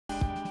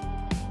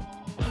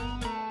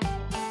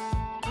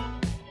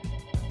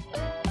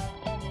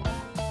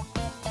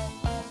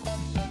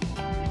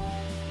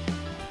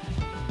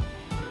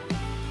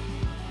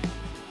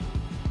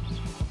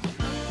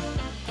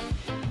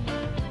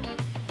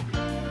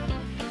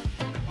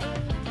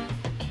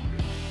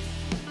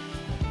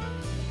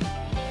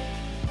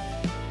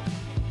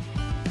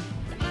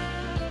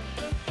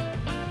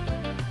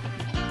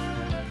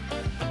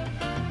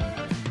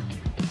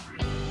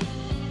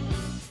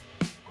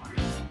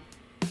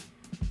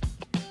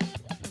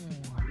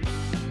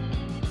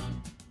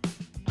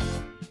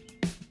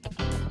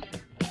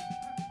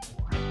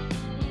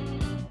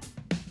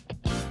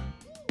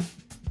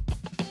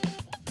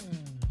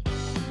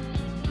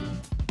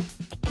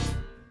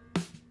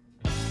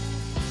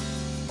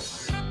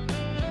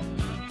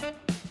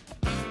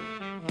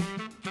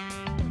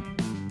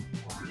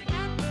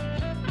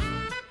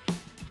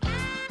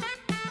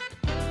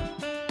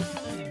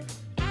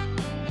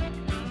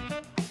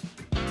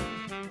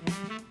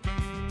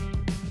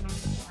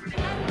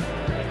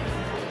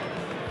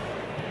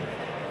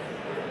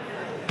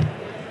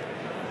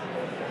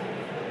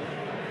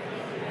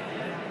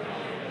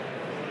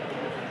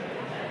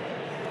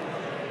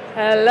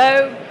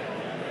Hello.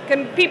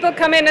 Can people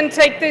come in and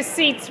take their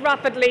seats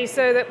rapidly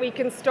so that we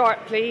can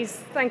start, please?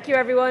 Thank you,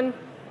 everyone.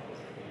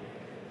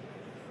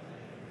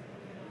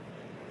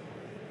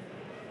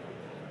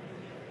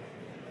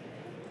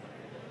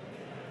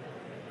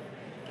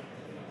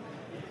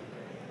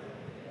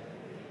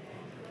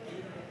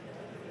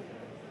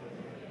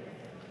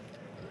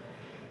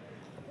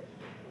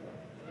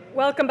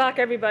 Welcome back,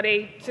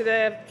 everybody, to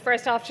the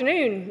first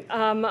afternoon.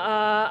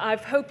 I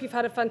hope you've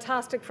had a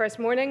fantastic first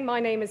morning. My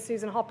name is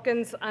Susan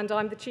Hopkins, and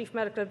I'm the Chief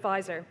Medical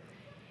Advisor.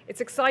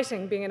 It's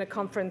exciting being in a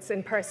conference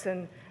in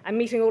person and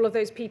meeting all of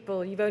those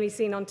people you've only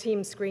seen on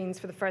Teams screens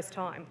for the first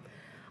time.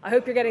 I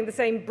hope you're getting the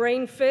same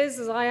brain fizz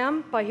as I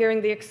am by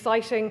hearing the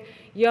exciting,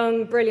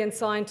 young, brilliant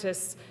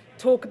scientists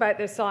talk about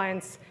their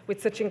science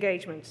with such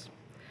engagement.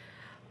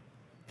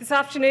 This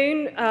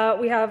afternoon,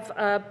 we have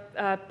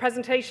a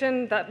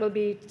presentation that will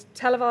be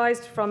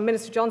televised from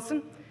Minister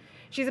Johnson.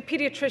 She's a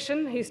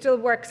paediatrician who still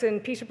works in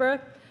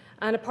Peterborough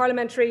and a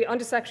Parliamentary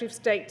Under Secretary of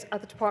State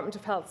at the Department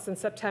of Health since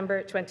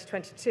September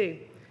 2022.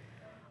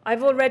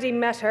 I've already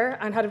met her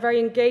and had a very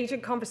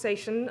engaging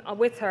conversation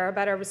with her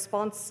about our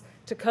response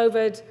to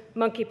COVID,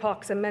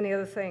 monkeypox and many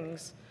other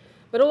things,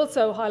 but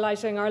also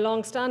highlighting our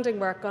long-standing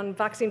work on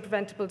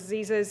vaccine-preventable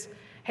diseases,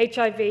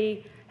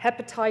 HIV,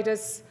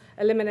 hepatitis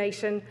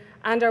elimination,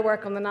 and our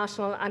work on the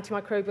National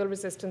Antimicrobial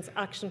Resistance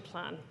Action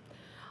Plan.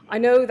 I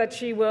know that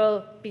she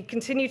will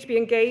continue to be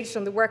engaged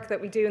on the work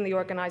that we do in the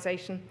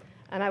organisation,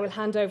 and I will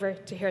hand over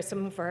to hear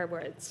some of her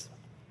words.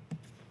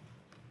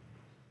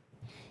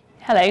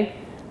 Hello,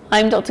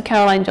 I'm Dr.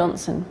 Caroline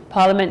Johnson,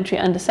 Parliamentary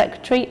Under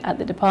Secretary at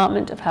the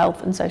Department of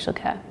Health and Social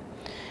Care.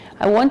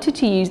 I wanted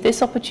to use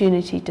this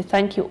opportunity to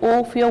thank you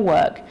all for your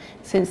work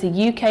since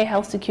the UK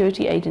Health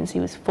Security Agency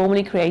was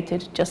formally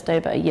created just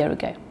over a year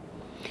ago.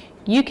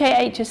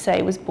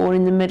 UKHSA was born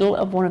in the middle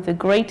of one of the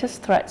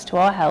greatest threats to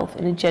our health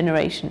in a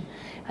generation,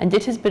 and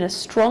it has been a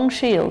strong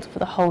shield for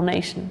the whole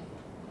nation.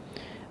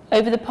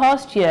 Over the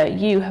past year,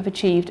 you have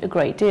achieved a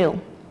great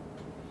deal,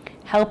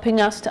 helping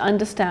us to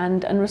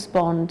understand and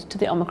respond to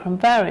the Omicron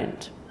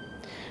variant,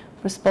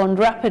 respond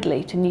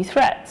rapidly to new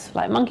threats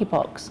like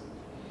monkeypox,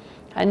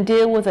 and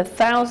deal with the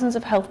thousands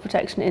of health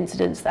protection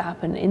incidents that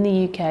happen in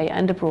the UK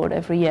and abroad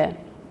every year.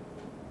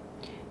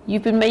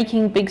 You've been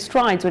making big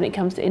strides when it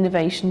comes to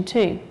innovation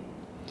too.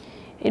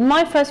 In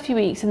my first few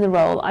weeks in the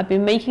role, I've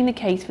been making the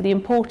case for the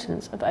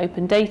importance of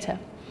open data.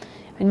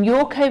 And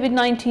your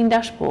COVID-19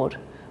 dashboard,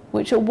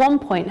 which at one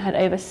point had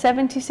over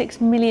 76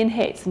 million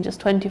hits in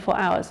just 24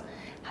 hours,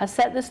 has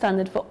set the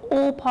standard for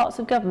all parts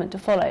of government to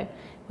follow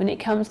when it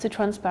comes to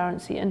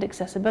transparency and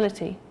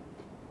accessibility.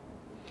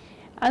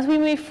 As we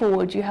move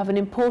forward, you have an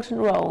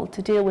important role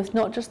to deal with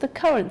not just the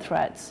current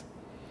threats,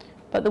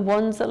 but the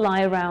ones that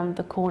lie around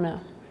the corner.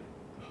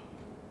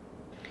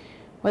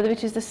 Whether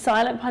it is the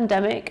silent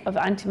pandemic of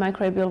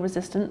antimicrobial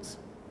resistance,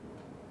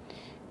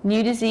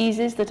 new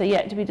diseases that are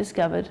yet to be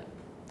discovered,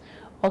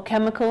 or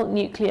chemical,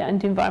 nuclear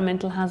and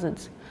environmental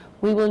hazards,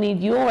 we will need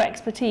your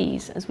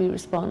expertise as we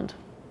respond.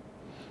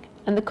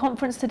 And the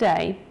conference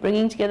today,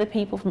 bringing together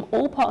people from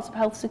all parts of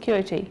health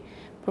security,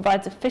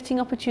 provides a fitting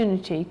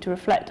opportunity to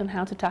reflect on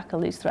how to tackle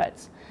these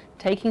threats,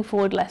 taking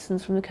forward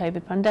lessons from the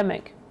COVID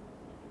pandemic.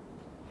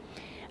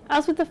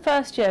 As with the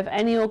first year of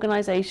any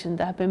organisation,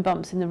 there have been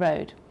bumps in the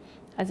road,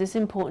 as this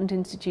important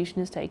institution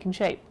has taken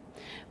shape.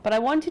 But I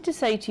wanted to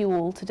say to you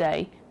all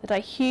today that I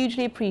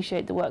hugely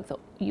appreciate the work that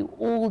you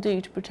all do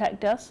to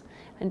protect us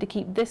and to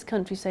keep this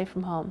country safe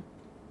from harm.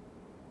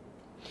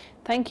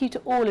 Thank you to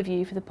all of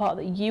you for the part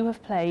that you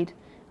have played,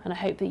 and I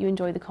hope that you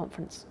enjoy the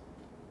conference.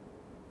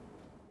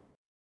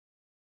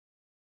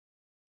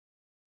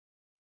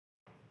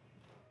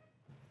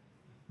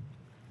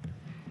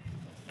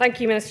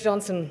 Thank you, Minister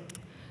Johnson.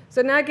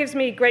 So now it gives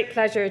me great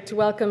pleasure to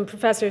welcome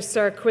Professor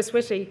Sir Chris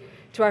Whitty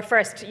to our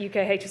first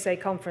UKHSA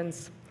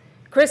conference.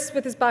 Chris,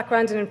 with his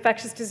background in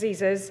infectious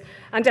diseases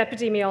and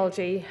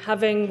epidemiology,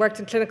 having worked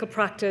in clinical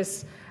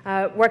practice,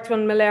 worked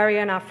on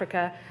malaria in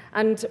Africa,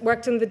 and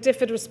worked in the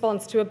DFID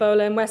response to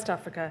Ebola in West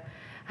Africa,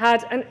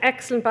 had an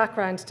excellent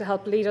background to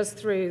help lead us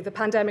through the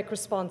pandemic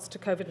response to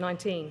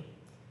COVID-19.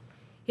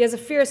 He has a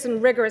fierce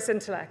and rigorous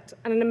intellect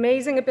and an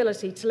amazing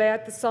ability to lay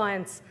out the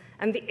science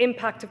and the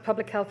impact of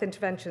public health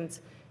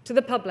interventions to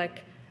the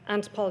public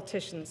and to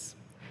politicians.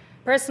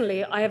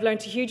 Personally, I have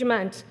learned a huge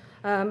amount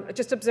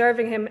just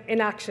observing him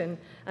in action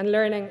and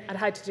learning at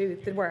how to do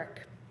the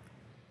work.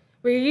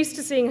 We're used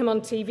to seeing him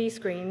on TV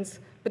screens,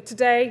 but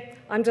today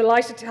I'm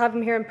delighted to have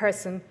him here in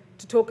person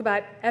to talk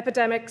about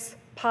epidemics,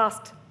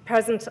 past,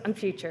 present and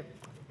future.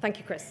 Thank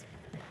you, Chris.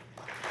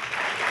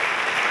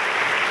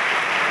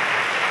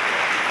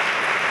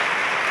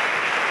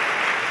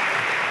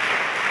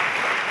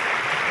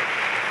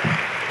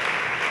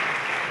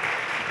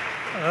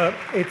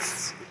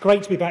 It's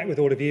great to be back with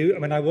all of you. I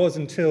mean, I was,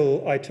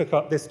 until I took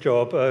up this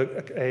job,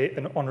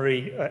 an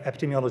honorary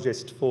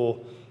epidemiologist for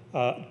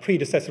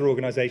predecessor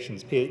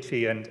organisations,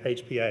 PHE and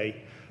HPA,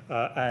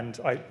 and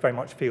I very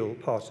much feel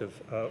part of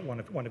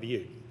one of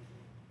you.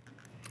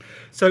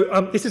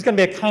 So this is going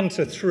to be a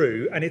canter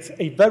through, and it's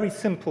a very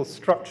simple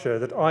structure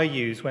that I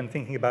use when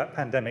thinking about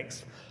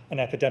pandemics and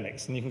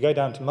epidemics. And you can go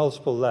down to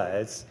multiple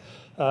layers,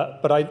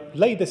 but I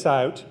laid this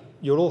out.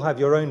 You'll all have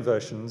your own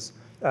versions,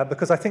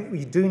 because I think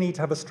we do need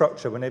to have a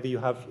structure whenever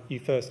you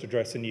first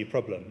address a new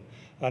problem.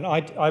 And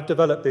I've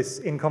developed this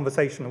in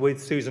conversation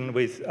with Susan,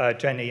 with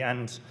Jenny,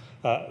 and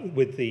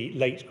with the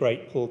late,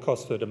 great Paul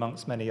Cosford,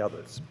 amongst many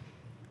others.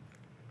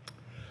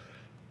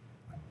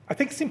 I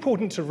think it's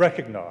important to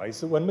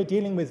recognise that when we're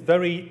dealing with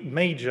very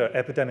major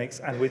epidemics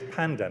and with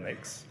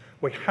pandemics,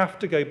 we have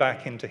to go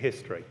back into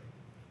history.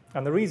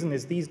 And the reason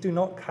is these do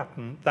not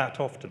happen that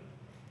often.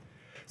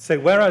 So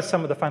whereas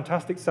some of the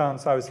fantastic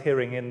science I was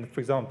hearing in, for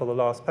example, the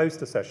last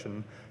poster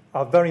session,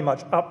 are very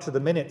much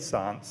up-to-the-minute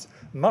science,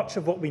 much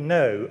of what we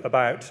know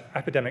about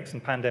epidemics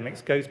and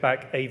pandemics goes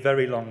back a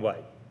very long way.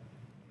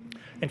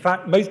 In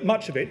fact,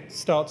 much of it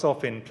starts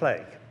off in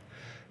plague.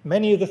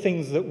 Many of the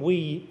things that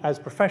we, as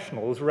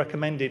professionals,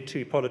 recommended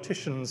to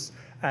politicians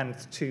and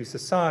to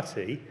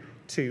society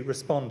to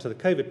respond to the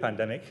COVID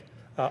pandemic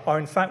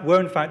were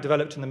in fact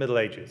developed in the Middle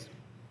Ages.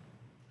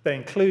 They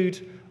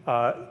include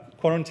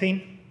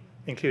quarantine,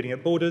 including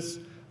at borders,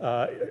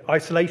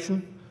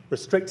 isolation,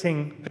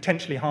 restricting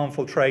potentially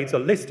harmful trades. The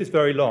list is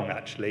very long,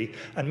 actually,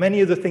 and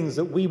many of the things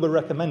that we were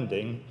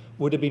recommending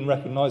would have been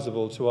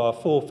recognisable to our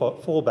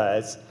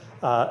forebears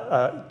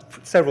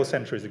several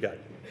centuries ago.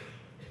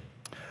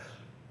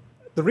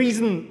 The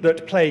reason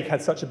that plague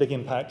had such a big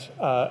impact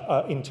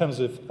in terms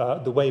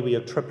of the way we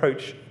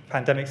approach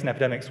pandemics and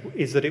epidemics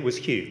is that it was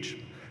huge.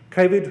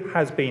 COVID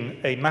has been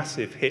a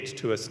massive hit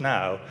to us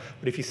now,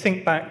 but if you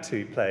think back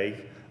to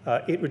plague,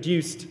 it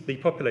reduced the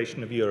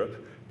population of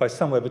Europe by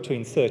somewhere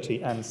between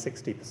 30 and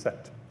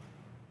 60%.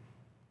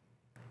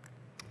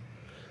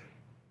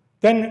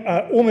 Then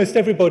almost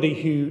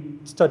everybody who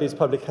studies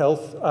public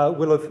health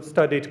will have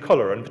studied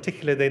cholera, and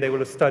particularly they will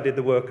have studied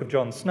the work of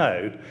John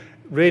Snow,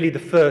 really the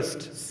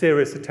first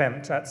serious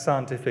attempt at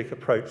scientific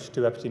approach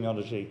to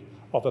epidemiology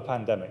of a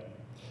pandemic.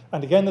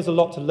 And again, there's a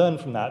lot to learn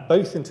from that,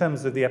 both in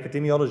terms of the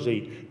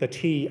epidemiology that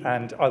he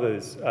and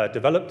others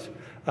developed,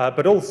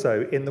 but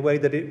also in the way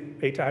that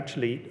it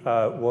actually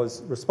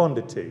was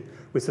responded to,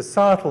 with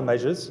societal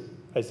measures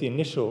as the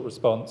initial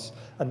response,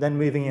 and then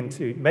moving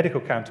into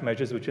medical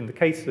countermeasures, which in the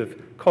case of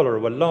cholera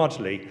were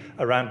largely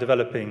around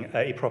developing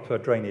a proper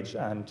drainage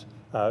and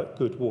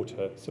good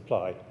water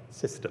supply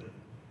system.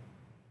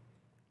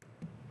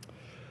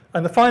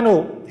 And the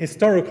final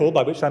historical,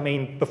 by which I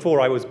mean before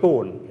I was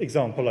born,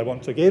 example I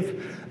want to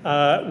give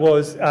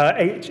was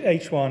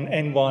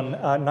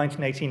H1N1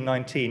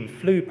 1918-19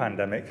 flu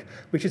pandemic,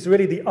 which is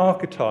really the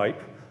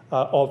archetype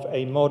of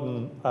a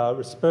modern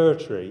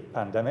respiratory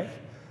pandemic.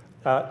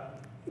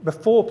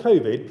 Before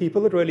COVID,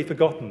 people had really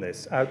forgotten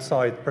this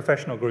outside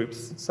professional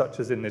groups such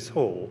as in this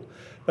hall.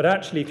 But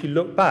actually, if you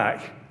look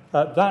back,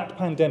 that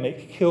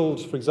pandemic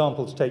killed, for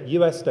example, to take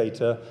US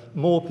data,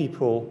 more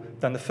people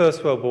than the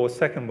First World War,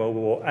 Second World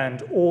War,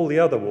 and all the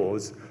other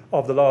wars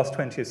of the last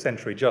 20th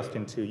century just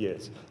in 2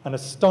 years. An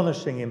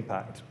astonishing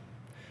impact.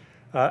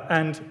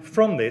 And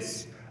from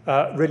this,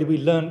 really we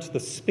learnt the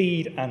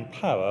speed and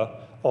power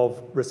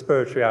of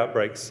respiratory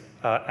outbreaks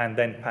and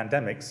then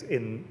pandemics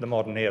in the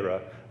modern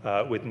era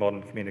with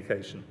modern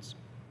communications.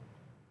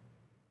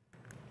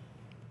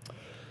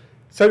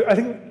 So I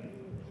think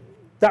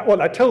that what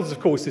that tells us, of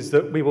course, is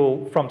that we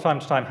will, from time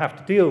to time, have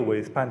to deal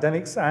with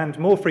pandemics and,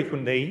 more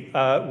frequently,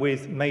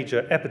 with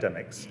major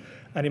epidemics.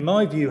 And in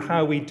my view,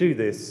 how we do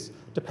this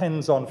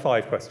depends on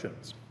 5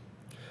 questions.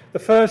 The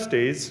first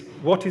is,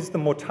 what is the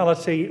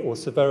mortality or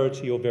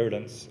severity or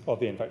virulence of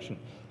the infection?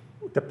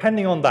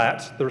 Depending on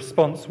that, the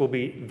response will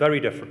be very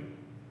different.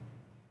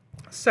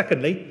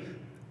 Secondly,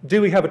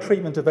 do we have a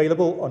treatment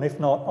available? And if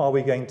not, are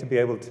we going to be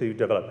able to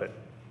develop it?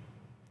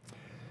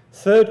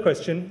 Third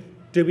question,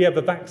 do we have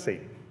a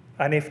vaccine?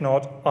 And if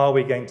not, are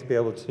we going to be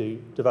able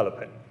to develop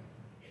it?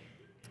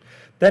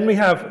 Then we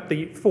have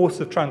the force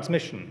of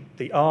transmission,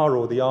 the R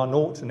or the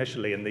R0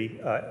 initially in the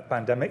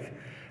pandemic,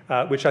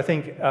 which I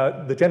think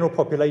the general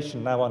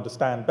population now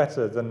understand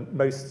better than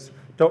most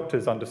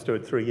doctors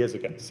understood 3 years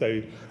ago.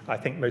 So I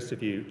think most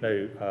of you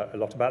know a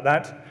lot about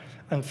that.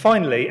 And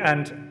finally,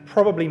 and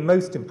probably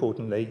most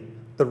importantly,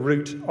 the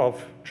route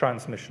of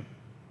transmission.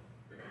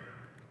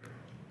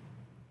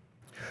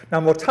 Now,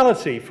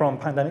 mortality from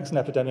pandemics and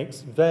epidemics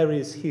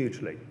varies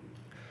hugely.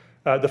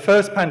 The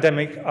first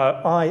pandemic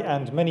I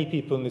and many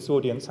people in this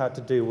audience had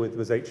to deal with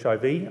was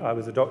HIV. I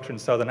was a doctor in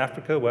Southern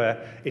Africa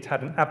where it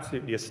had an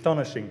absolutely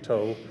astonishing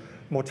toll.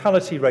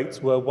 Mortality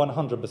rates were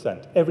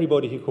 100%.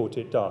 Everybody who caught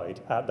it died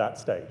at that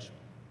stage.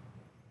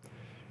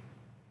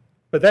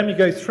 But then we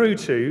go through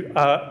to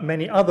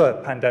many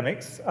other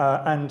pandemics,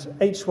 and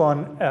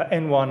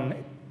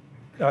H1N1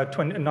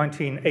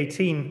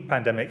 1918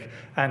 pandemic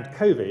and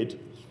COVID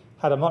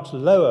had a much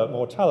lower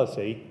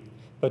mortality,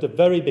 but a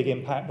very big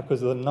impact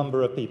because of the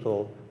number of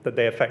people that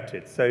they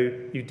affected. So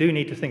you do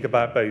need to think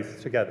about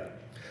both together.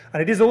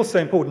 And it is also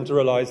important to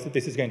realise that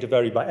this is going to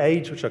vary by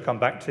age, which I'll come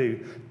back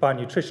to, by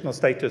nutritional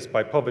status,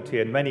 by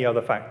poverty, and many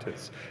other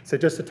factors. So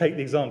just to take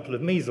the example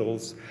of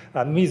measles,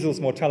 measles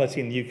mortality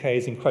in the UK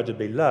is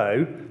incredibly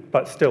low,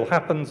 but still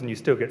happens, and you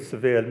still get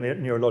severe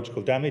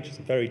neurological damage. It's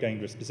a very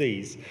dangerous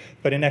disease.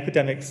 But in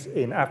epidemics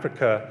in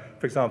Africa,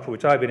 for example,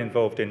 which I've been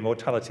involved in,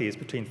 mortality is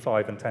between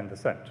 5 and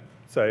 10%.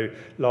 So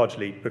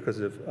largely because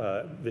of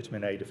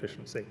vitamin A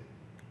deficiency.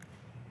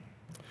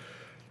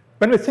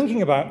 When we're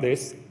thinking about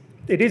this,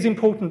 it is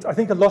important. I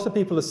think a lot of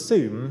people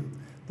assume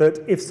that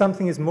if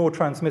something is more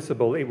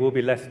transmissible, it will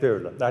be less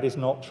virulent. That is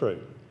not true.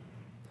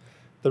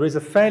 There is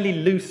a fairly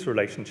loose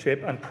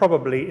relationship, and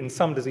probably in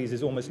some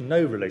diseases almost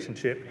no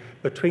relationship,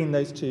 between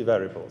those two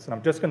variables. And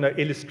I'm just going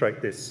to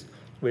illustrate this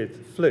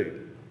with flu.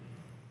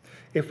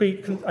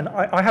 And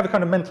I have a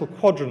kind of mental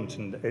quadrant,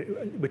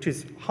 which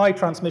is high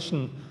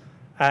transmission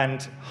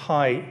and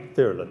high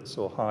virulence,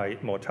 or high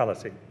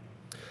mortality.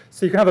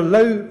 So you can have a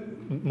low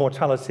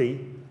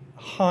mortality,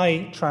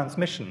 high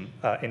transmission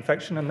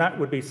infection, and that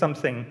would be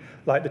something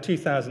like the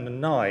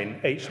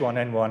 2009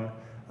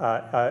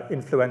 H1N1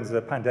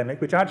 influenza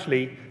pandemic, which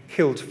actually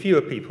killed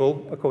fewer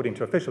people, according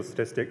to official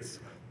statistics,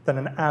 than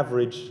an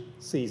average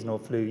seasonal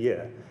flu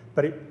year.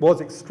 But it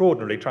was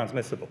extraordinarily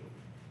transmissible.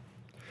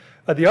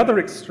 At the other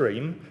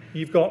extreme,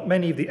 you've got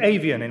many of the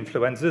avian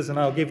influenzas, and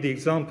I'll give the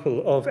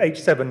example of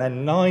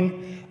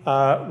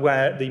H7N9,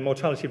 where the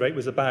mortality rate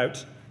was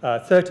about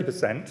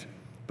 30%,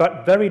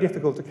 but very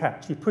difficult to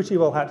catch. You pretty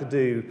well had to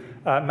do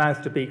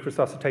mouth-to-beak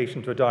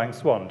resuscitation to a dying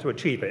swan to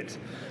achieve it.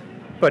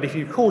 But if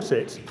you caught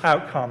it,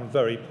 outcome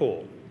very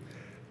poor.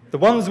 The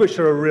ones which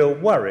are a real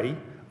worry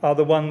are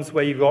the ones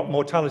where you've got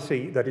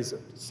mortality that is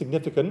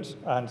significant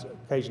and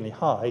occasionally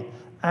high,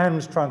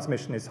 and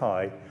transmission is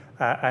high.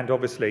 And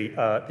obviously,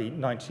 the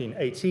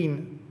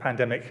 1918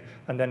 pandemic,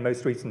 and then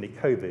most recently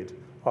COVID,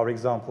 are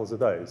examples of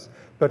those.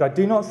 But I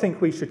do not think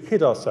we should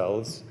kid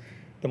ourselves.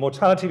 The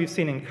mortality we've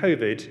seen in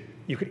COVID,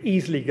 you could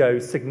easily go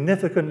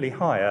significantly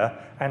higher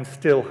and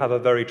still have a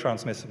very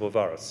transmissible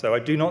virus. So I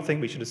do not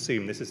think we should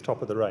assume this is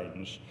top of the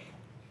range,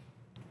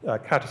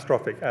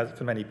 catastrophic as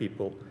for many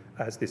people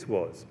as this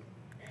was.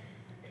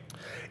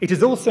 It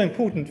is also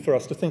important for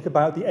us to think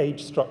about the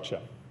age structure.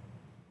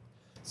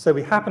 So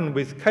we happen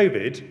with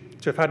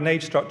COVID to have had an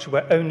age structure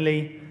where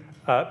only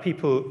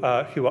people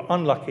who were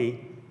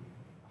unlucky,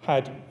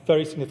 had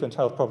very significant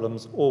health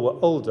problems, or were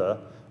older,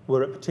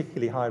 were at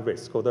particularly high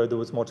risk, although there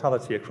was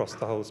mortality across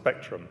the whole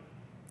spectrum.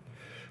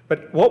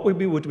 But what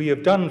would we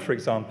have done, for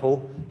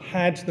example,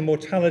 had the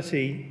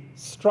mortality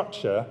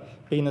structure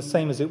been the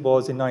same as it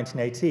was in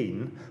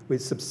 1918,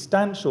 with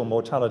substantial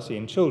mortality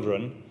in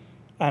children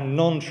and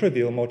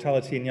non-trivial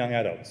mortality in young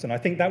adults? And I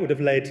think that would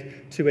have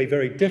led to a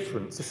very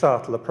different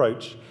societal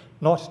approach,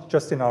 not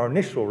just in our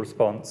initial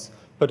response,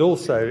 but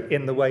also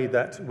in the way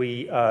that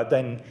we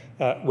then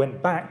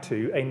went back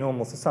to a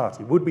normal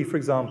society. Would we, for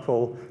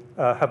example,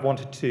 have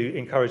wanted to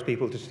encourage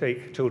people to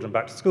take children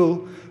back to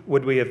school?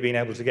 Would we have been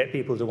able to get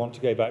people to want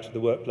to go back to the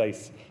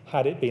workplace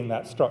had it been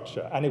that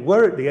structure? And it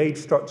were it the age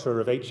structure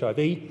of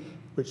HIV,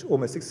 which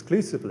almost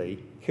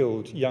exclusively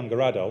killed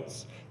younger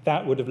adults,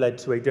 that would have led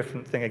to a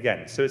different thing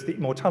again. So it's the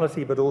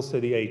mortality, but also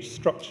the age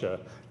structure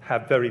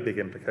have very big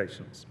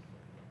implications.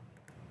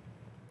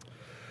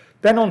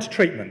 Then on to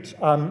treatment.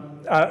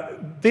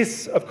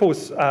 This, of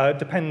course,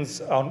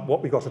 depends on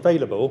what we got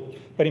available,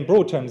 but in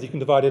broad terms, you can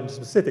divide it into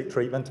specific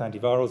treatment,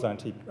 antivirals,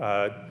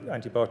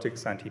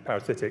 antibiotics,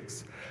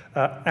 antiparasitics,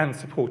 and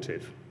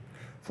supportive.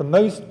 For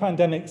most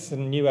pandemics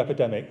and new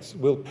epidemics,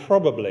 we'll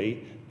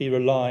probably be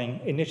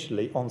relying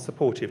initially on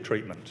supportive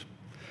treatment.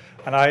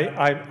 And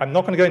I'm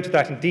not going to go into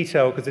that in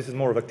detail because this is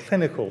more of a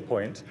clinical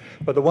point,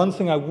 but the one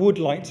thing I would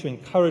like to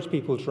encourage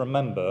people to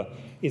remember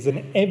is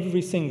in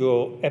every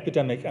single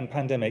epidemic and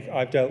pandemic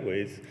I've dealt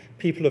with,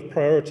 people have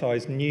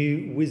prioritized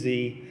new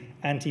WYSI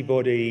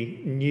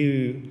antibody,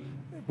 new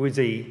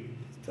WYSI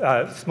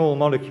small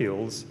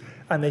molecules,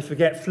 and they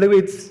forget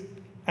fluids,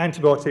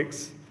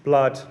 antibiotics,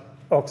 blood,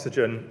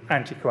 oxygen,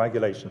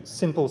 anticoagulation,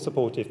 simple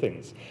supportive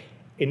things.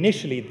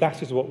 Initially,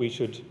 that is what we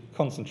should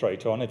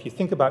concentrate on. If you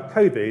think about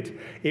COVID,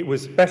 it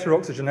was better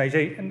oxygen,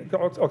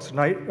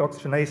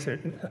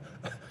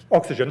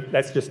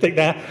 let's just stick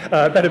there,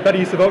 better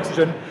use of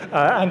oxygen,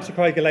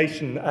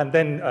 anticoagulation, and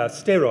then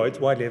steroids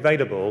widely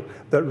available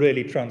that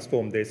really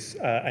transformed this,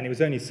 and it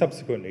was only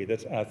subsequently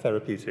that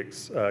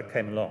therapeutics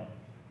came along.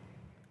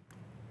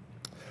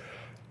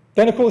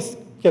 Then, of course,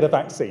 get a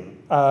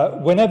vaccine.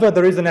 Whenever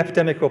there is an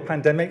epidemic or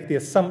pandemic, the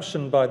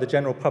assumption by the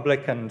general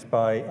public and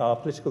by our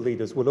political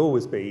leaders will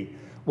always be,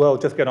 well,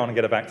 just get on and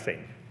get a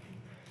vaccine.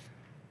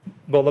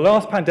 Well, the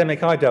last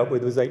pandemic I dealt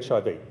with was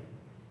HIV,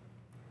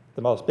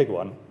 the most big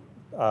one.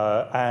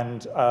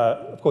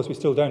 Of course, we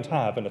still don't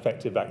have an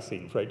effective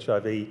vaccine for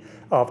HIV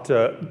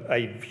after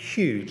a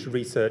huge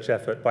research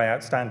effort by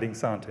outstanding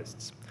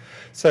scientists.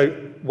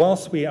 So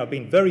whilst we have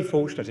been very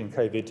fortunate in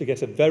COVID to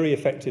get a very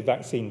effective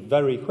vaccine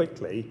very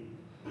quickly,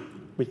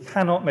 We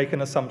cannot make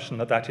an assumption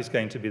that that is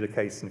going to be the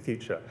case in the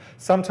future.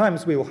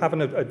 Sometimes we will have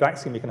a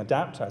vaccine we can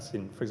adapt, as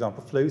in, for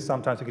example, flu.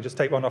 Sometimes we can just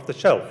take one off the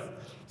shelf.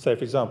 So,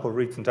 for example,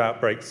 recent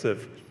outbreaks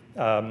of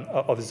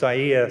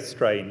Zaire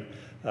strain,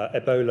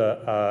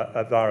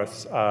 Ebola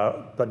virus,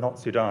 but not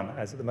Sudan,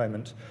 as at the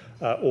moment,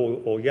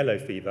 or yellow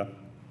fever.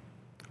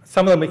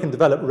 Some of them we can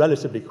develop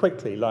relatively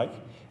quickly, like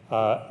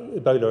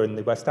Ebola in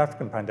the West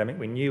African pandemic.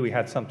 We knew we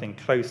had something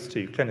close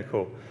to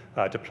clinical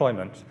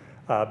deployment,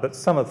 but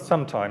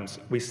sometimes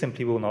we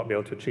simply will not be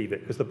able to achieve it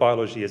because the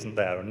biology isn't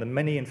there, and there are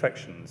many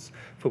infections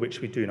for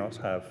which we do not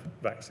have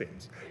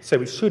vaccines. So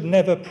we should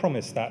never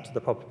promise that to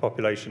the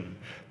population,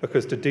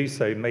 because to do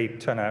so may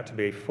turn out to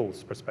be a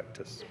false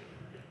prospectus.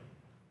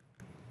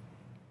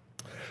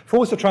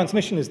 Force of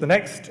transmission is the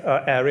next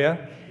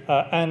area,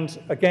 and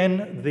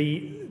again,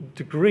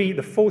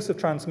 the force of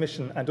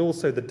transmission and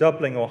also the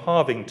doubling or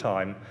halving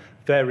time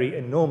vary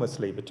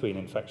enormously between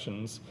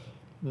infections.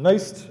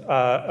 Most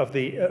of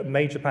the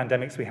major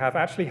pandemics we have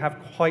actually have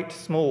quite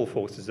small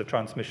forces of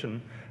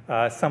transmission,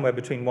 somewhere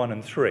between 1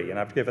 and 3, and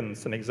I've given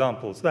some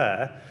examples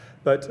there.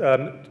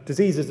 But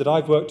diseases that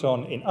I've worked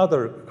on in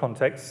other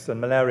contexts,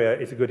 and malaria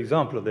is a good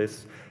example of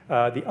this,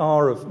 the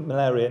R of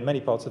malaria in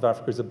many parts of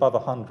Africa is above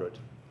 100.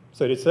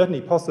 So it is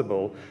certainly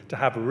possible to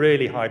have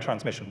really high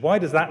transmission. Why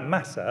does that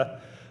matter?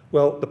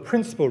 Well, the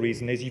principal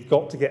reason is you've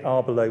got to get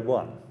R below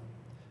 1.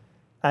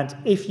 And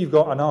if you've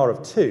got an R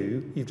of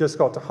 2, you've just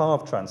got to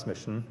halve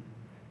transmission.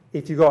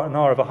 If you've got an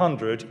R of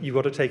 100, you've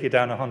got to take it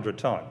down 100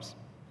 times.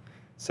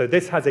 So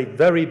this has a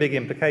very big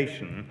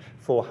implication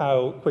for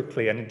how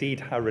quickly, and indeed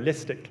how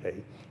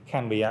realistically,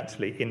 can we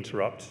actually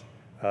interrupt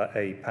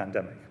a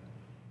pandemic.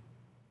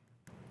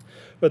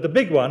 But the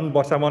big one,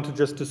 what I wanted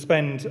just to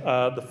spend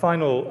the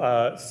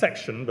final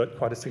section, but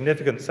quite a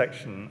significant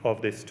section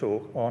of this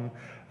talk on,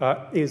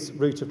 is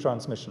route of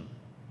transmission.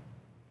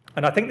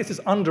 And I think this is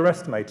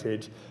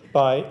underestimated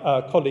by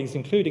colleagues,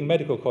 including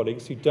medical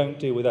colleagues, who don't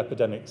deal with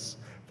epidemics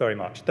very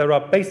much. There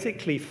are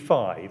basically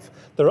 5.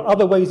 There are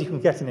other ways you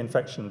can get an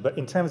infection, but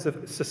in terms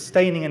of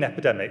sustaining an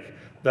epidemic,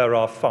 there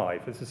are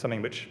 5. This is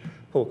something which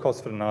Paul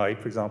Cosford and I,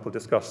 for example,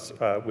 discussed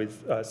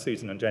with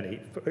Susan and Jenny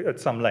at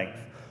some length.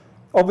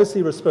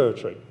 Obviously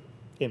respiratory.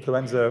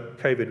 Influenza,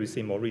 COVID we've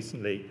seen more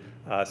recently,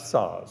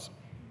 SARS.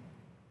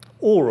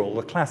 Oral,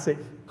 the classic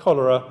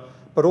cholera,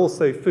 but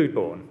also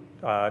foodborne.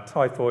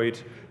 Typhoid,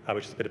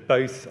 which is a bit of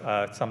both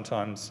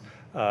sometimes,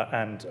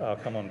 and I'll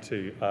come on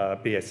to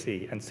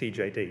BSE and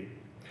CJD.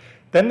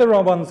 Then there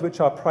are ones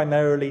which are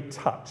primarily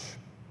touch.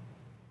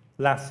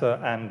 Lassa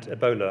and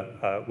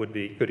Ebola would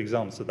be good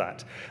examples of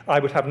that. I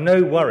would have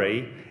no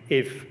worry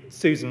if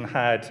Susan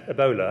had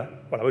Ebola,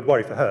 well, I would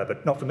worry for her,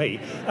 but not for me,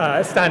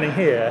 standing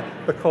here,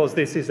 because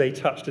this is a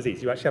touch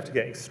disease. You actually have to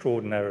get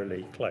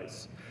extraordinarily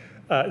close.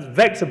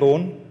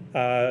 Vector-borne,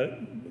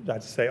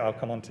 I'd say I'll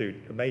come on to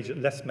a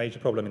less major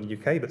problem in the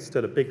UK, but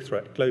still a big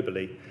threat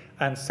globally,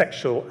 and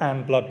sexual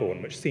and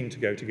bloodborne, which seem to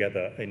go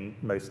together in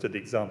most of the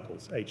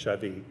examples.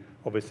 HIV,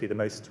 obviously the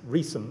most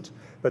recent,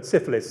 but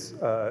syphilis,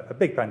 a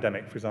big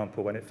pandemic, for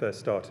example, when it first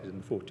started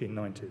in the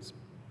 1490s.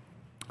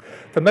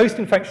 For most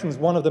infections,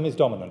 one of them is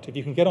dominant. If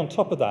you can get on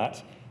top of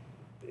that,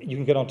 you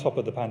can get on top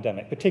of the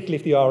pandemic, particularly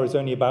if the R is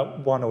only about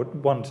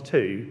 1 to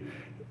 2.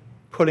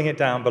 Pulling it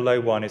down below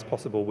 1 is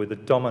possible with a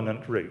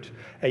dominant route.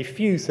 A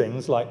few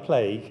things, like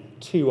plague,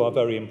 2 are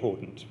very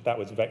important. That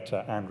was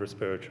vector and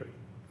respiratory.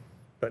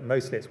 But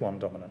mostly it's 1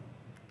 dominant.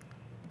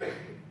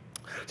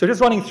 So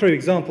just running through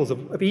examples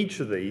of each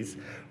of these,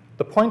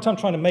 the point I'm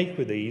trying to make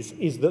with these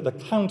is that the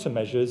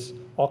countermeasures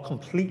are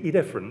completely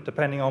different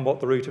depending on what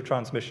the route of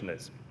transmission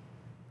is.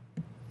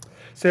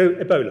 So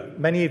Ebola.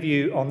 Many of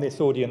you on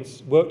this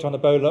audience worked on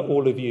Ebola.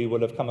 All of you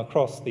will have come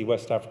across the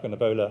West African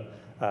Ebola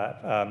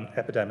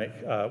epidemic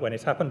when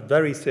it happened.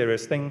 Very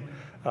serious thing,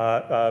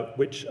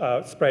 which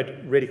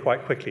spread really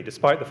quite quickly,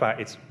 despite the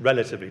fact it's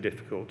relatively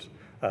difficult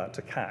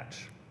to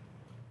catch.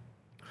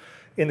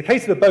 In the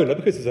case of Ebola,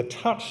 because it's a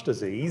touch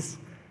disease,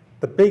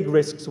 the big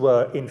risks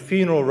were in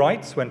funeral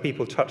rites, when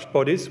people touched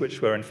bodies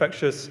which were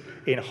infectious,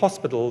 in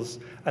hospitals,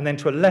 and then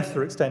to a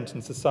lesser extent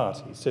in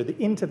society. So the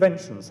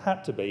interventions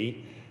had to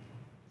be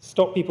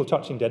stop people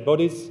touching dead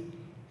bodies,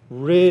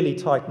 really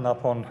tighten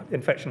up on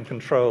infection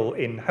control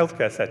in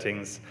healthcare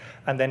settings,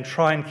 and then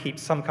try and keep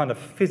some kind of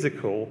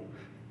physical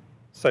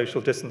social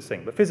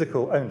distancing, but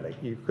physical only.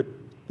 You could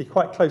be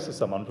quite close to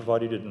someone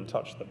provided you didn't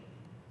touch them.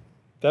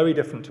 Very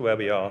different to where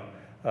we are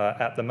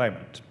at the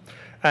moment.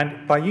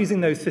 And by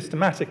using those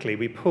systematically,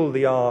 we pull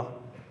the R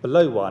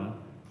below 1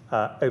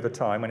 over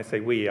time. When I say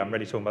we, I'm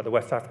really talking about the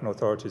West African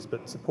authorities,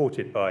 but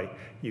supported by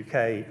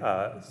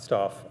UK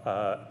staff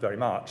very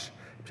much,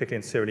 particularly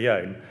in Sierra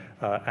Leone,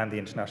 and the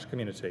international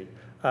community.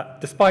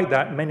 Despite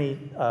that,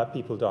 many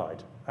people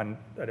died. And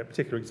a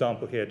particular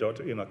example here,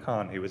 Dr. Umar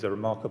Khan, who was a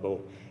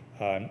remarkable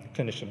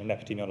clinician and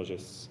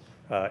epidemiologist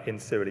in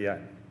Sierra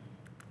Leone.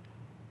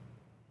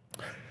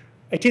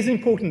 It is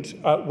important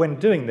when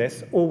doing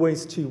this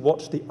always to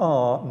watch the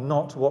R,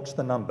 not watch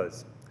the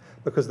numbers,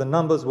 because the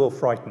numbers will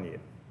frighten you.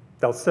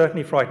 They'll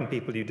certainly frighten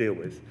people you deal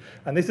with.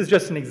 And this is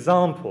just an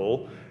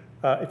example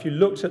if you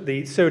looked at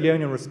the Sierra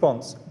Leonean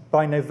response,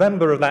 by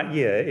November of that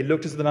year, it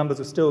looked as if the numbers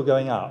were still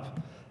going up.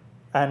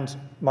 And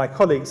my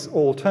colleagues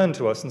all turned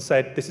to us and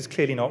said, this is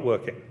clearly not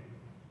working.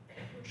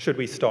 Should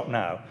we stop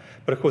now?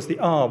 But of course, the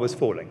R was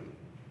falling.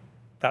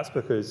 That's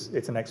because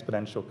it's an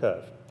exponential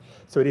curve.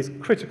 So it is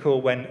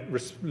critical when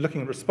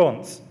looking at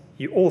response,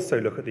 you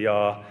also look at the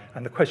R,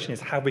 and the question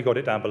is, have we got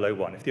it down below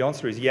 1? If the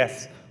answer is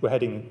yes, we're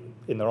heading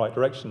in the right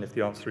direction. If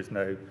the answer is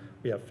no,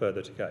 we have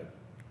further to go.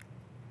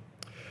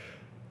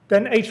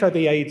 Then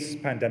HIV/AIDS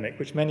pandemic,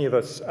 which many of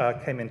us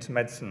came into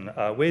medicine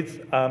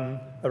with,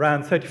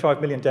 around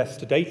 35 million deaths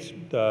to date.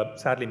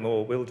 Sadly,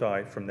 more will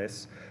die from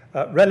this.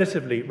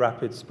 Relatively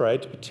rapid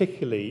spread,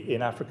 particularly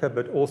in Africa,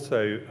 but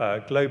also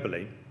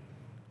globally.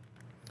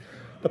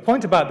 The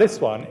point about this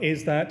one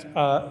is that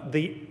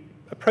the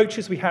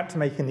approaches we had to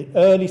make in the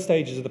early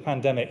stages of the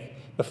pandemic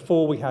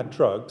before we had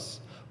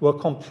drugs were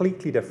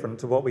completely different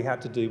to what we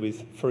had to do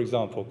with, for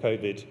example,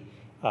 COVID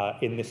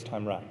in this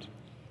time round.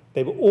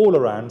 They were all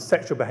around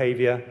sexual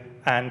behavior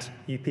and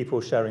you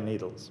people sharing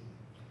needles.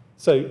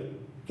 So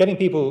getting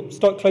people,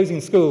 start closing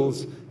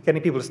schools,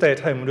 getting people to stay at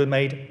home would have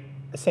made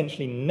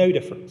essentially no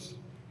difference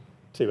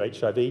to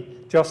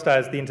HIV, just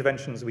as the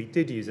interventions we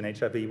did use in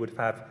HIV would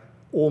have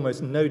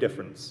almost no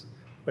difference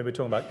when we're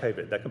talking about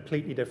COVID. They're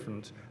completely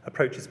different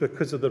approaches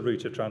because of the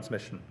route of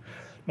transmission.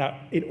 Now,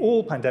 in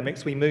all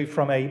pandemics, we move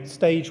from a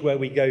stage where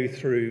we go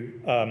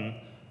through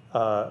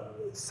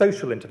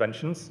social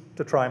interventions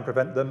to try and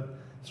prevent them,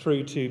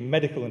 through to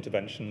medical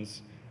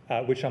interventions,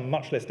 which are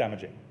much less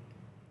damaging.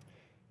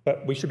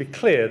 But we should be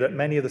clear that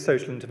many of the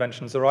social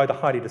interventions are either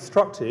highly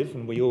destructive,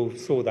 and we all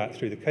saw that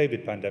through the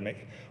COVID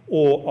pandemic,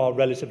 or are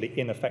relatively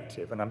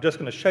ineffective. And I'm just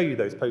going to show you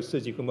those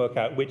posters. You can work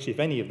out which, if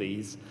any of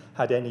these,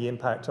 had any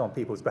impact on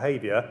people's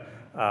behavior.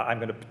 I'm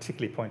going to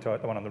particularly point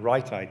out the one on the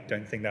right. I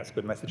don't think that's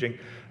good messaging,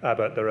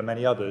 but there are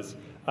many others.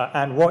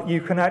 And what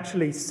you can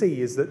actually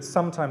see is that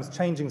sometimes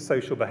changing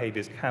social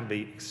behaviors can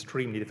be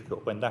extremely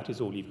difficult when that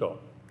is all you've got.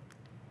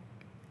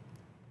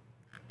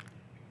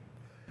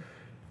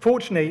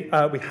 Fortunately,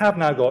 we have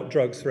now got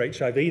drugs for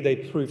HIV.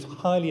 They've proved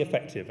highly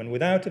effective, and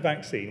without a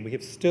vaccine, we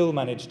have still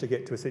managed to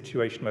get to a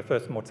situation where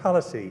first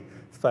mortality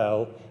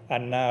fell,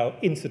 and now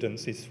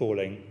incidence is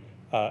falling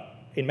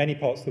in many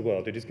parts of the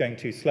world. It is going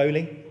too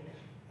slowly.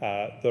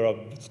 There are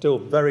still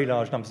very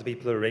large numbers of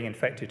people who are being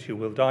infected who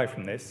will die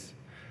from this,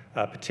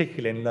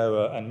 particularly in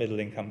lower and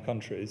middle-income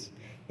countries.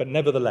 But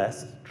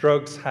nevertheless,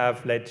 drugs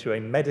have led to a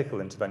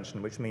medical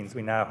intervention, which means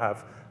we now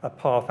have a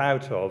path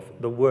out of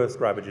the worst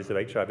ravages of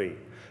HIV.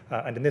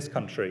 And in this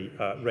country,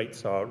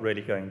 rates are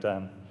really going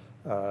down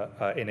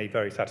in a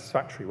very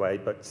satisfactory way,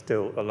 but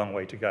still a long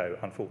way to go,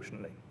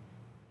 unfortunately.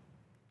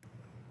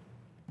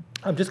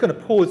 I'm just going to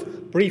pause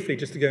briefly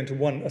just to go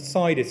into a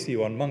side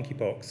issue on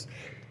monkeypox,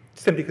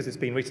 simply because it's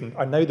been recent.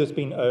 I know there's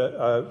been,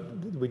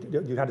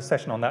 you had a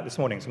session on that this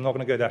morning, so I'm not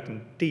going to go that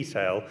in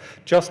detail,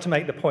 just to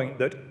make the point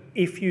that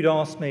if you'd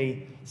asked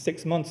me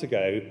 6 months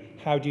ago,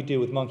 how do you deal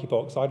with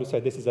monkeypox, I would say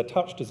this is a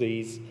touch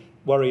disease,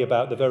 worry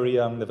about the very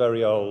young, the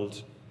very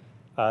old,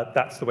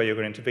 that's the way you're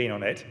going to intervene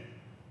on it.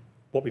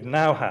 What we've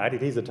now had,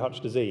 it is a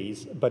touch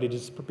disease, but it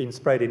has been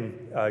spread in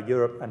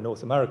Europe and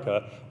North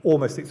America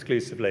almost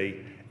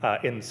exclusively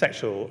in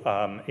sexual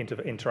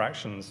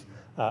interactions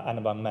and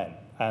among men.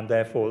 And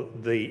therefore,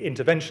 the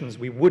interventions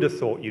we would have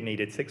thought you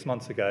needed 6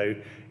 months ago,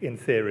 in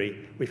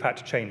theory, we've had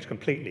to change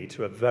completely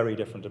to a very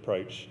different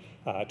approach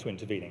to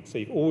intervening. So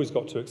you've always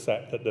got to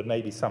accept that there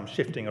may be some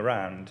shifting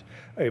around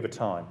over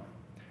time.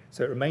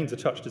 So it remains a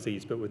touch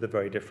disease, but with a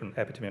very different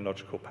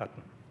epidemiological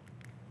pattern.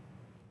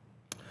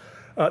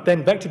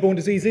 Then vector-borne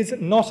diseases,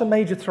 not a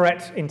major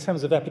threat in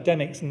terms of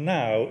epidemics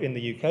now in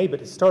the UK, but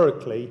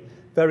historically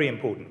very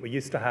important. We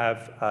used to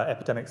have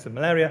epidemics of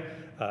malaria,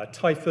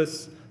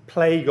 typhus,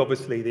 plague,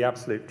 obviously the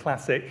absolute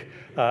classic,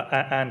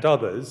 and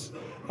others.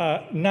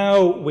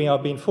 Now we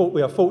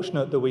are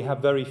fortunate that we have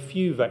very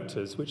few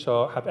vectors which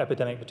have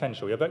epidemic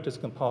potential. We have vectors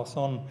that can pass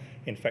on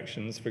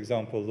infections, for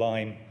example,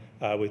 Lyme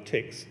with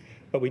ticks,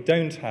 but we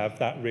don't have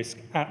that risk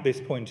at this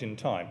point in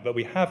time. But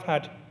we have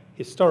had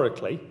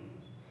historically,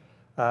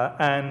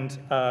 and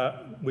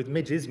with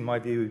midges, in my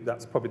view,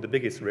 that's probably the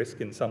biggest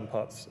risk in some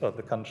parts of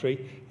the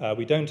country.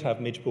 We don't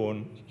have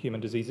midge-borne human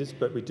diseases,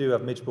 but we do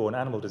have midge-borne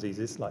animal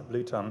diseases like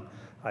blue tongue.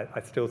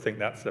 I still think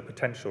that's a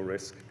potential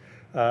risk.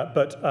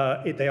 But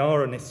they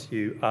are an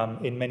issue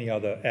in many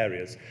other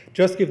areas.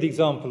 Just give the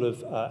example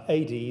of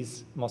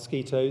Aedes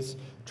mosquitoes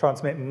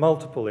transmit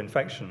multiple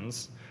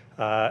infections.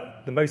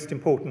 The most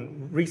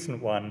important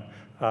recent one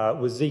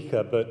was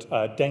Zika,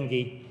 but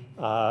dengue,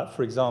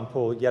 for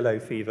example, yellow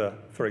fever,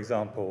 for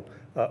example,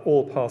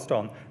 all passed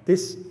on.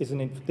 This is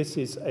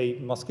a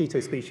mosquito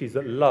species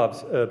that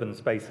loves urban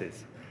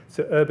spaces.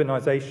 So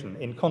urbanization,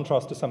 in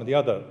contrast to some of the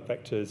other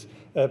vectors,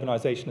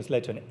 urbanization has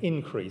led to an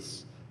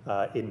increase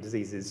in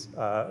diseases,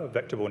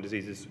 vector-borne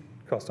diseases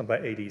caused on by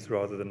Aedes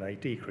rather than a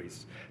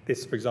decrease.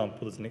 This, for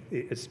example, is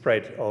a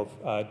spread of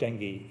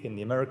dengue in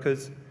the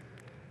Americas,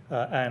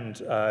 and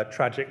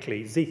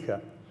tragically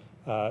Zika,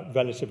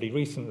 relatively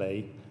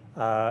recently,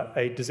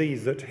 a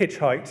disease that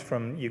hitchhiked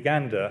from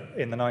Uganda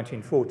in the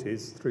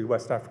 1940s through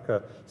West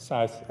Africa,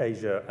 South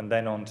Asia, and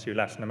then on to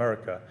Latin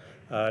America,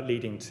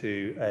 leading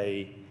to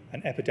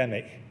an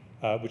epidemic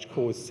which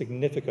caused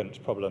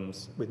significant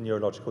problems with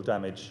neurological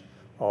damage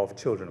of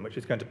children, which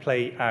is going to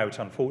play out,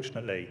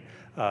 unfortunately,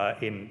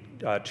 in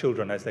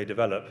children as they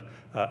develop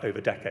over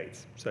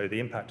decades. So the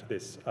impact of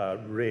this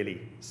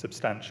really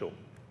substantial.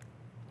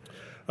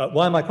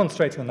 Why am I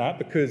concentrating on that?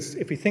 Because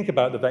if we think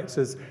about the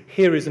vectors,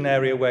 here is an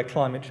area where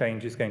climate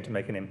change is going to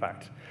make an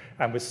impact.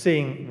 And we're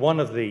seeing one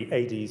of the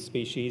Aedes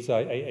species,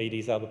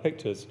 Aedes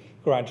albopictus,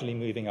 gradually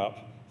moving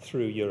up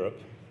through Europe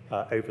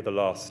over the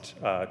last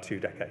 2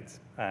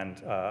 decades.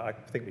 And I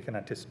think we can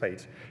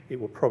anticipate it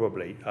will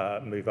probably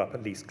move up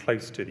at least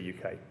close to the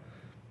UK.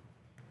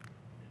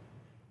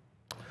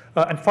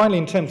 And finally,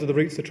 in terms of the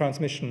routes of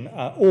transmission,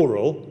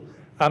 oral,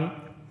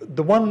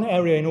 the one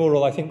area in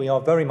oral I think we are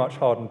very much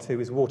hardened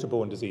to is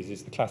waterborne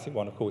diseases, the classic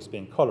one, of course,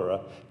 being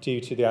cholera, due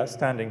to the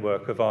outstanding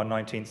work of our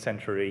 19th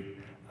century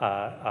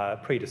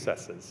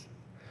predecessors.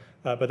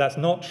 But that's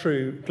not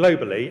true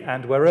globally,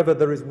 and wherever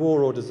there is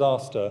war or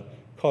disaster,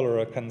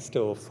 cholera can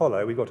still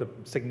follow. We've got a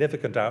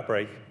significant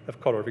outbreak of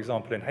cholera, for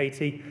example, in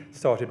Haiti,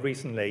 started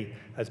recently.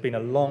 Has been a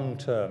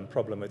long-term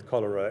problem with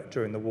cholera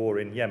during the war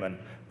in Yemen,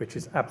 which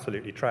is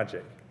absolutely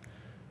tragic.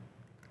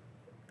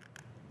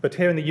 But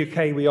here in the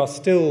UK, we are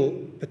still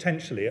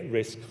potentially at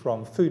risk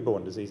from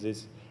foodborne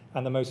diseases,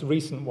 and the most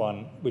recent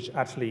one, which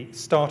actually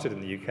started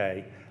in the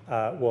UK,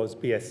 was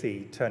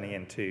BSE turning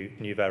into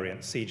new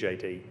variant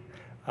CJD,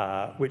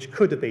 which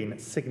could have been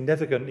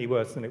significantly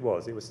worse than it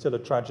was. It was still a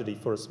tragedy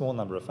for a small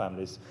number of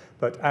families,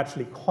 but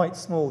actually quite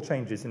small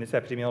changes in its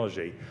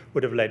epidemiology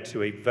would have led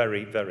to a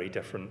very, very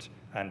different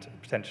and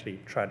potentially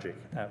tragic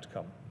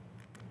outcome.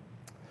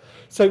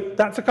 So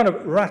that's a kind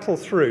of rattle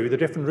through the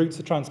different routes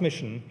of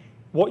transmission.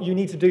 What you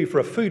need to do for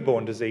a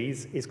foodborne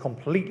disease is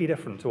completely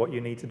different to what you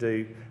need to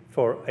do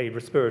for a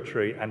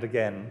respiratory and,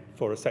 again,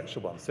 for a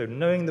sexual one. So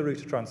knowing the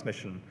route of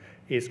transmission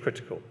is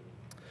critical.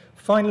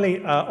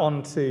 Finally,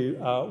 on to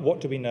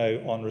what do we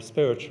know on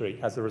respiratory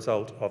as a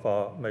result of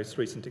our most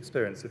recent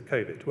experience with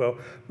COVID? Well,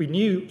 we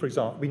knew, for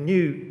example,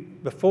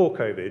 before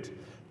COVID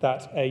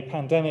that a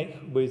pandemic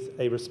with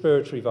a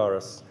respiratory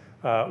virus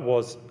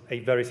was a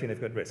very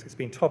significant risk. It's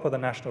been top of the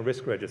National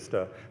Risk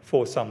Register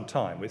for some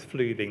time, with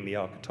flu being the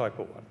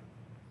archetypal one.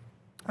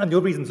 And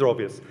your reasons are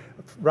obvious.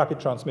 Rapid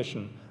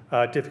transmission,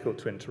 difficult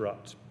to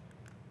interrupt.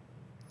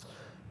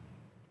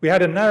 We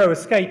had a narrow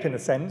escape, in a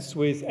sense,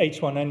 with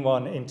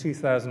H1N1 in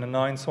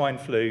 2009, swine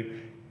flu.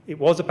 It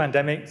was a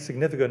pandemic,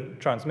 significant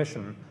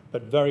transmission,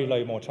 but very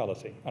low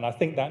mortality. And I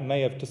think that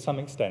may have, to some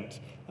extent,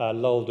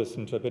 lulled us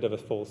into a bit of a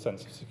false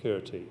sense of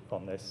security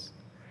on this.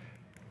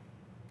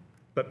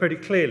 But pretty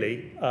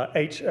clearly,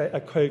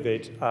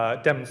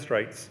 COVID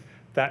demonstrates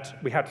that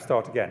we had to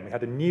start again. We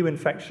had a new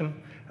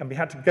infection, and we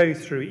had to go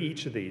through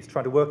each of these,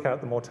 trying to work out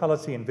the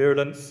mortality and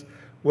virulence,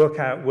 work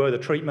out were the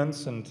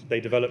treatments, and they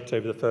developed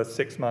over the first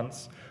 6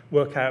 months,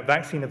 work out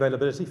vaccine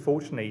availability,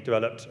 fortunately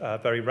developed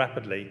very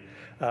rapidly,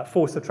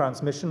 force of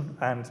transmission,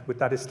 and with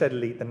that is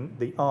steadily,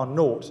 the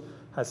R0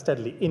 has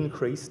steadily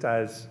increased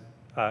as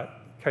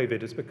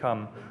COVID has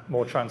become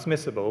more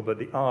transmissible, but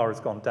the R has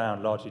gone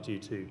down largely due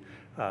to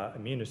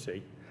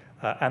immunity,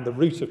 and the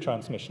route of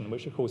transmission,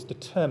 which of course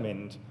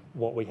determined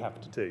what we have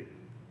to do.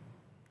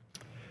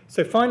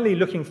 So finally,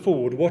 looking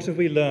forward, what have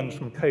we learned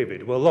from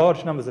COVID? Well,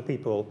 large numbers of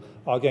people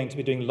are going to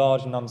be doing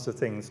large numbers of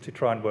things to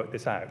try and work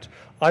this out.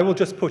 I will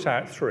just put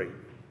out 3,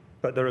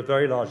 but there are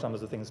very large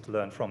numbers of things to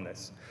learn from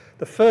this.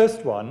 The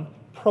first one,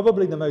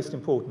 probably the most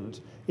important,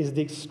 is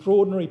the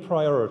extraordinary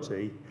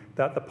priority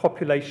that the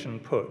population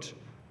put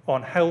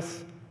on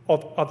health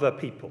of other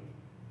people.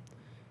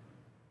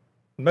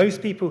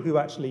 Most people who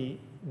actually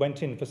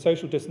went in for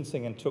social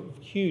distancing and took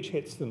huge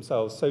hits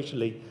themselves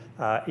socially,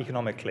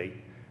 economically,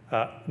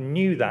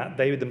 knew that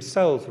they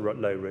themselves were at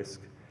low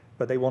risk,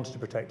 but they wanted to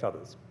protect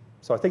others.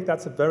 So I think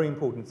that's a very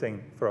important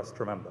thing for us to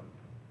remember.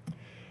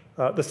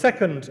 The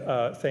second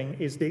thing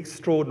is the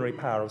extraordinary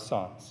power of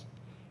science.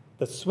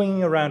 The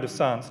swinging around of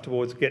science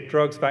towards get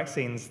drugs,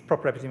 vaccines,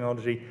 proper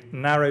epidemiology,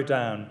 narrow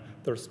down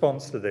the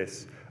response to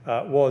this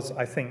was,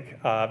 I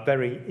think,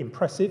 very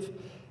impressive.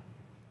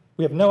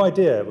 We have no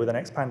idea with the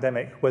next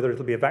pandemic whether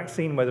it'll be a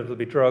vaccine, whether it'll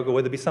be a drug, or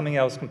whether it'll be something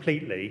else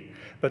completely,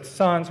 but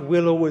science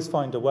will always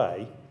find a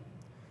way.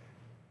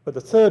 But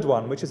the third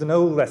one, which is an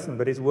old lesson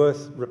but is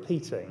worth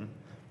repeating,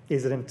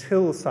 is that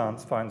until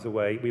science finds a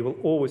way, we will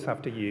always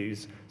have to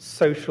use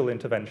social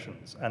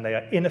interventions. And they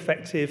are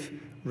ineffective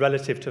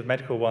relative to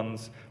medical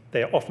ones.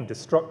 They are often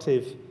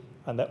destructive,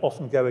 and they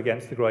often go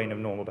against the grain of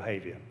normal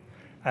behavior.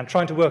 And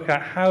trying to work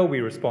out how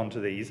we respond to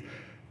these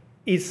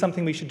is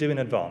something we should do in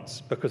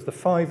advance, because the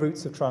 5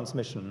 routes of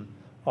transmission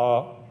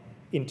are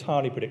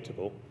entirely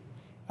predictable,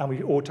 and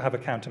we ought to have a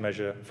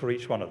countermeasure for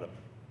each one of them.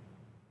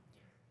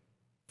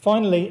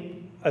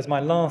 Finally, as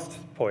my last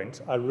point,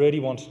 I really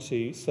wanted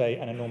to say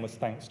an enormous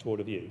thanks to all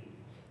of you.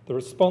 The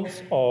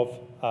response of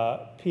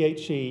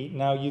PHE,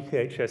 now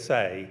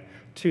UKHSA,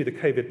 to the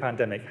COVID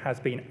pandemic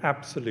has been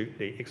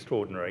absolutely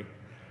extraordinary.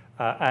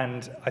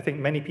 And I think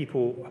many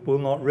people will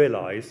not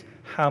realise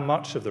how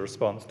much of the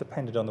response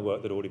depended on the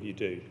work that all of you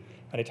do.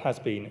 And it has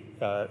been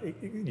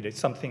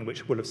something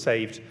which will have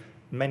saved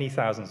many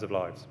thousands of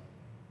lives.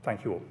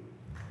 Thank you all.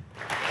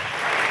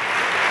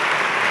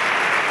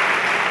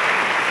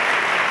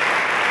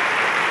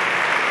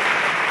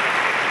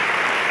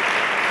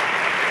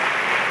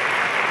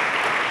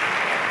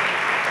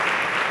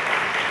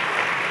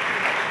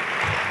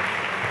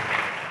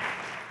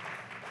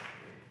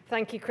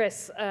 Thank you,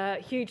 Chris.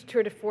 Huge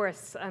tour de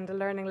force and a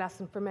learning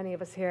lesson for many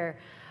of us here.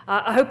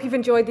 I hope you've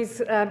enjoyed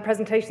these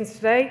presentations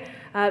today.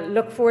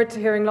 Look forward to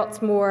hearing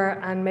lots more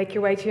and make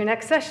your way to your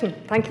next session.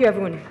 Thank you,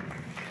 everyone.